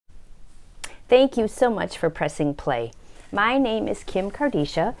Thank you so much for pressing play. My name is Kim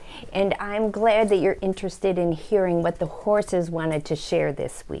Cardeccia, and I'm glad that you're interested in hearing what the horses wanted to share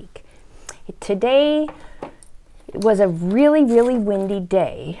this week. Today was a really, really windy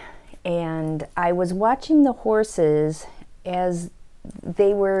day, and I was watching the horses as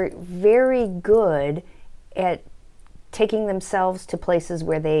they were very good at taking themselves to places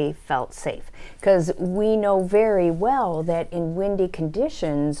where they felt safe. Because we know very well that in windy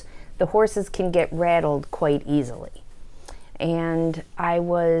conditions, the horses can get rattled quite easily. And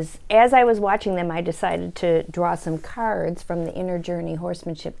as I was watching them, I decided to draw some cards from the Inner Journey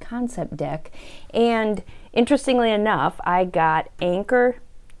Horsemanship Concept deck. And interestingly enough, I got Anchor,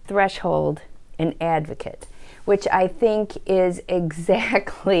 Threshold, and Advocate, which I think is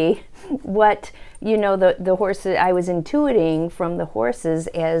exactly what, the horses, I was intuiting from the horses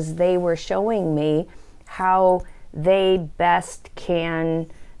as they were showing me how they best can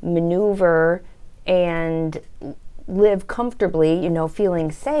maneuver and live comfortably,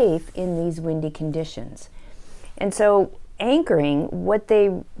 feeling safe in these windy conditions. And so anchoring, what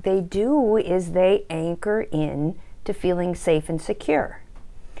they do is they anchor in to feeling safe and secure.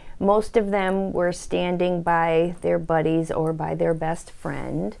 Most of them were standing by their buddies or by their best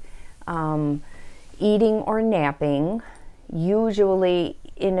friend, eating or napping, usually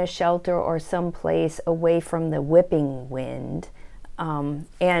in a shelter or someplace away from the whipping wind.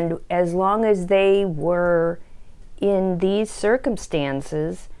 And as long as they were in these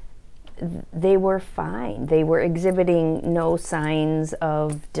circumstances, they were fine. They were exhibiting no signs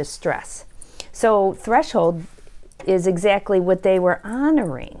of distress. So threshold is exactly what they were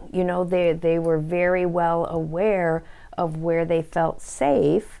honoring. They were very well aware of where they felt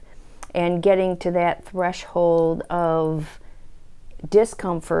safe, and getting to that threshold of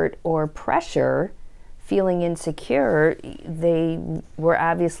discomfort or pressure, feeling insecure, they were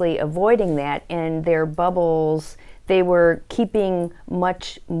obviously avoiding that, and their bubbles, they were keeping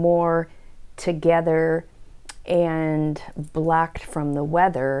much more together and blocked from the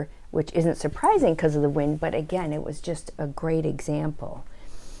weather, which isn't surprising because of the wind, but again, it was just a great example.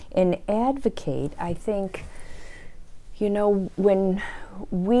 And Advocate, I think, when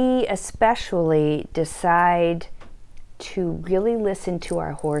we especially decide to really listen to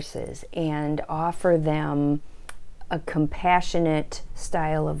our horses and offer them a compassionate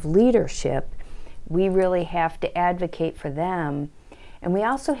style of leadership, we really have to advocate for them. And we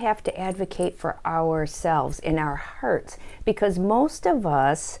also have to advocate for ourselves in our hearts, because most of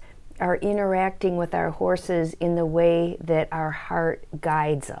us are interacting with our horses in the way that our heart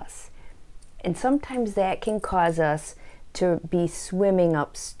guides us. And sometimes that can cause us to be swimming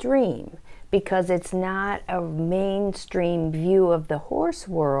upstream, because it's not a mainstream view of the horse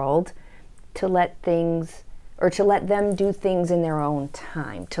world to let things, or to let them do things in their own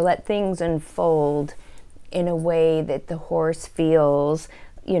time, to let things unfold in a way that the horse feels,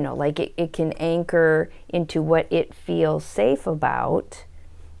 like it can anchor into what it feels safe about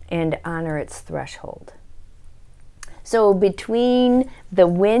and honor its threshold. So between the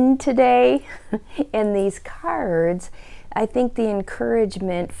wind today and these cards, I think the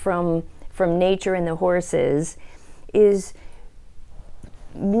encouragement from nature and the horses is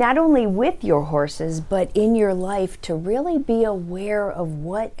not only with your horses, but in your life, to really be aware of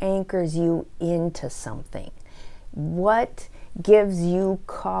what anchors you into something, what gives you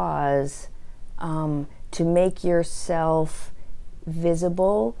cause to make yourself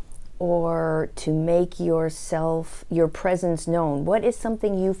visible, or to make your presence known. What is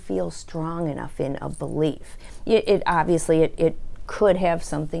something you feel strong enough in, a belief? It obviously could have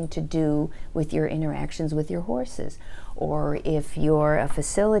something to do with your interactions with your horses. Or if you're a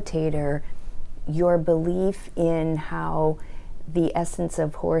facilitator, your belief in how the essence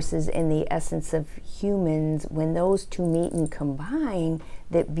of horses and the essence of humans, when those two meet and combine,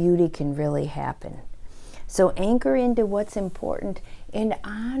 that beauty can really happen. So anchor into what's important and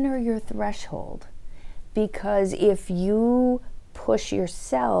honor your threshold. Because if you push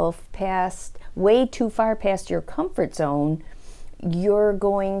yourself way too far past your comfort zone, you're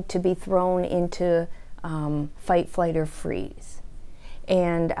going to be thrown into fight, flight, or freeze.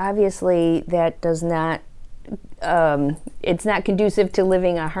 And obviously that does not, it's not conducive to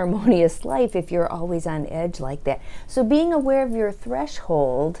living a harmonious life if you're always on edge like that. So being aware of your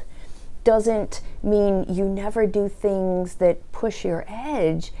threshold doesn't mean you never do things that push your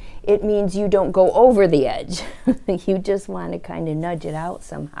edge. It means you don't go over the edge. You just want to kind of nudge it out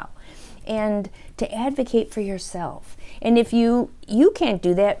somehow. And to advocate for yourself. And if you can't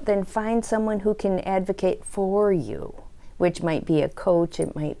do that, then find someone who can advocate for you, which might be a coach,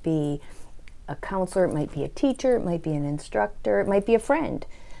 it might be a counselor, it might be a teacher, it might be an instructor, it might be a friend.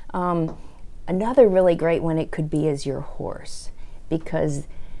 Another really great one it could be is your horse, because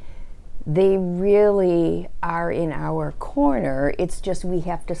they really are in our corner. It's just we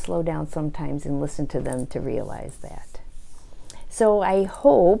have to slow down sometimes and listen to them to realize that. So I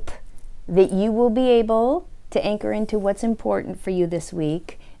hope that you will be able to anchor into what's important for you this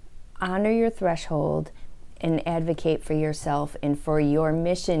week, honor your threshold, and advocate for yourself and for your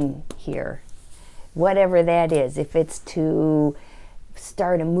mission here. Whatever that is, if it's to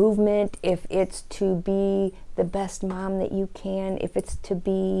start a movement, if it's to be the best mom that you can, if it's to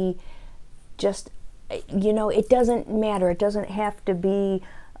be just, it doesn't matter. It doesn't have to be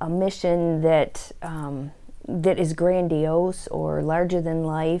a mission that is grandiose or larger than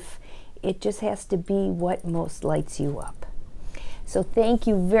life. It just has to be what most lights you up. So thank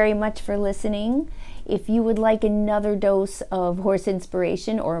you very much for listening. If you would like another dose of horse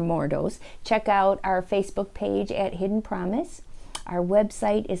inspiration, or more dose, check out our Facebook page at Hidden Promise. Our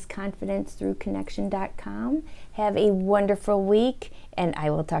website is confidencethroughconnection.com. Have a wonderful week, and I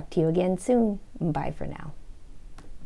will talk to you again soon. Bye for now.